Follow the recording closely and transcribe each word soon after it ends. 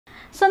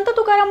संत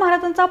तुकाराम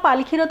महाराजांचा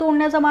पालखी रथ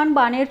ओढण्याचा मान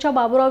बाणेरच्या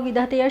बाबूराव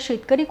विधाते या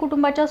शेतकरी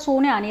कुटुंबाच्या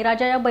सोन्या आणि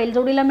राजा या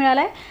बैलजोडीला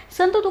मिळालाय।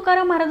 संत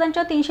तुकाराम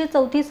महाराजांच्या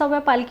 334व्या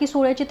पालखी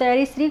सोहळ्याची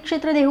तयारी श्री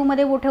क्षेत्र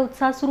देहूमध्ये मोठ्या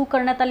उत्साहात सुरू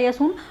करण्यात आली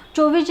असून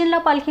 24 जूनला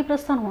पालखी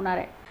प्रस्थान होणार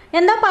आहे।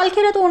 यंदा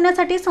पालखी रथ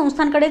ओढण्यासाठी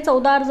संस्थांकडे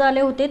 14 अर्ज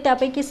आले होते,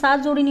 त्यापैकी 7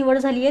 जोडी निवड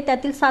झाली आहे।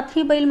 त्यातील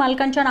 7ही बैल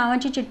मालकांच्या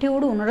नावांची चिठ्ठी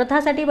ओढून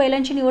रथासाठी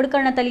बैलांची निवड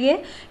करण्यात आली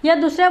आहे। या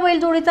दुसऱ्या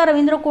बैलजोडीचा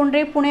रवींद्र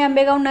कोंडरे पुणे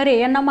आंबेगाव नरे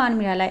यांना मान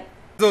मिळाला आहे।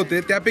 होते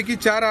त्यापैकी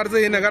 4 अर्ज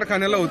हे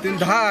नगरखान्याला होते,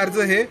 10 अर्ज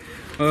हे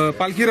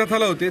पालखी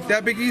रथाला होते।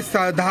 त्यापैकी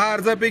 10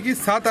 अर्जापैकी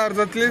 7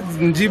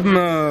 अर्जातले जी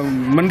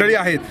मंडळी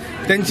आहेत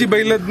त्यांची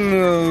बैल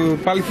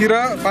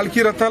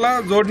पालखी रथाला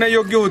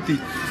जोडण्यायोग्य होती,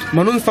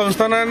 म्हणून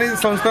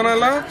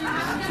संस्थानाला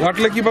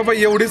वाटलं की बाबा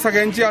एवढी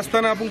सगळ्यांची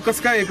असताना आपण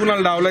कसं काय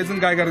एकूणाला डावलायचं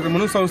काय करायचं,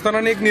 म्हणून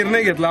संस्थानाने एक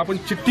निर्णय घेतला, आपण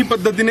चिठ्ठी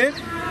पद्धतीने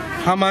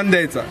हा मान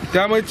द्यायचा।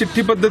 त्यामुळे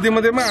चिठ्ठी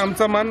पद्धतीमध्ये मग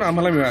आमचा मान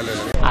आम्हाला मिळालेला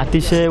आहे।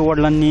 अतिशय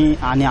वडिलांनी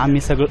आणि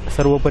आम्ही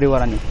सर्व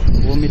परिवाराने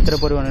व मित्र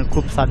परिवाराने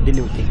खूप साथ दिली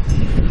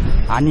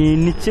होती आणि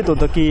निश्चित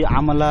होतं की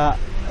आम्हाला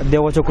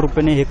देवाच्या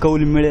कृपेने हे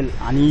कौल मिळेल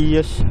आणि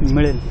यश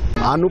मिळेल।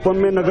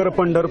 अनुपम्य नगर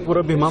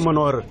पंढरपूर भीमा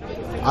मनोहर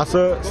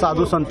असं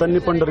साधू संतांनी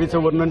पंढरीचं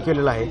वर्णन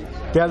केलेलं आहे।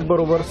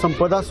 त्याचबरोबर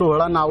संपदा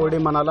सोहळा नावडे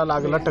मनाला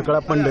लागला टकळा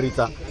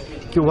पंढरीचा,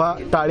 किंवा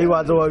टाळी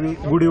वाजवावी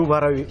गुढी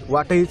उभारावी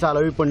वाटही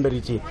चालावी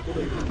पंढरीची,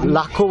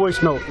 लाखो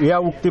वैष्णव या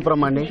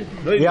उक्तीप्रमाणे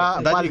या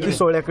पालखी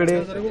सोहळ्याकडे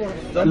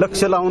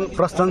लक्ष लावून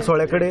प्रस्थान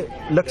सोहळ्याकडे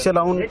लक्ष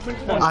लावून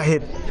आहेत।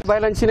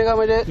 बैलांची निगा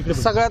म्हणजे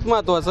सगळ्यात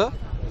महत्त्वाचं,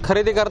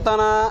 खरेदी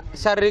करताना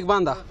शारीरिक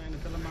बांधा,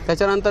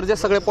 त्याच्यानंतर जे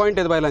सगळे पॉईंट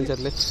आहेत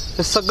बैलांच्यातले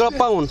ते सगळं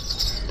पाहून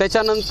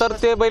त्याच्यानंतर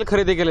ते बैल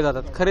खरेदी केले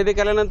जातात। खरेदी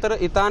केल्यानंतर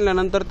इथं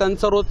आणल्यानंतर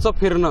त्यांचं रोजचं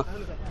फिरणं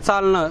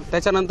चालणं,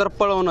 त्याच्यानंतर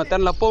पळवणं,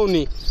 त्यांना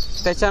पवनी,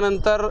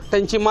 त्याच्यानंतर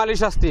त्यांची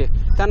मालिश असते,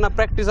 त्यांना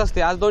प्रॅक्टिस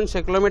असते। आज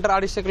 200 किलोमीटर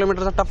 250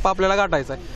 किलोमीटरचा टप्पा आपल्याला गाठायचा आहे।